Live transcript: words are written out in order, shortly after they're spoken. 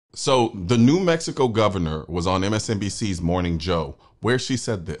So the New Mexico governor was on MSNBC's Morning Joe, where she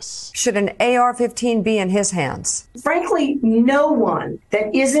said this. Should an AR-15 be in his hands? Frankly, no one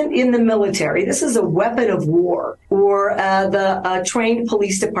that isn't in the military, this is a weapon of war, or the trained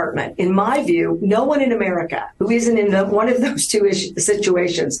police department. In my view, no one in America who isn't in one of those two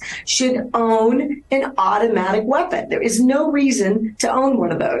situations should own an automatic weapon. There is no reason to own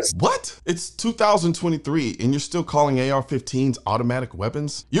one of those. What? It's 2023 and you're still calling AR-15s automatic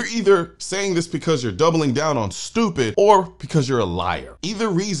weapons? You're either saying this because you're doubling down on stupid or because you're a liar. Either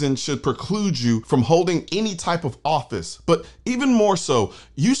reason should preclude you from holding any type of office, but even more so,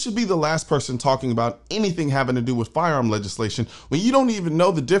 you should be the last person talking about anything having to do with firearm legislation when you don't even know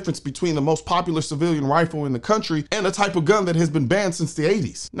the difference between the most popular civilian rifle in the country and a type of gun that has been banned since the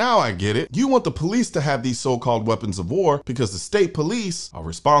 80s. Now I get it. You want the police to have these so-called weapons of war because the state police are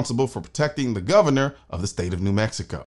responsible for protecting the governor of the state of New Mexico.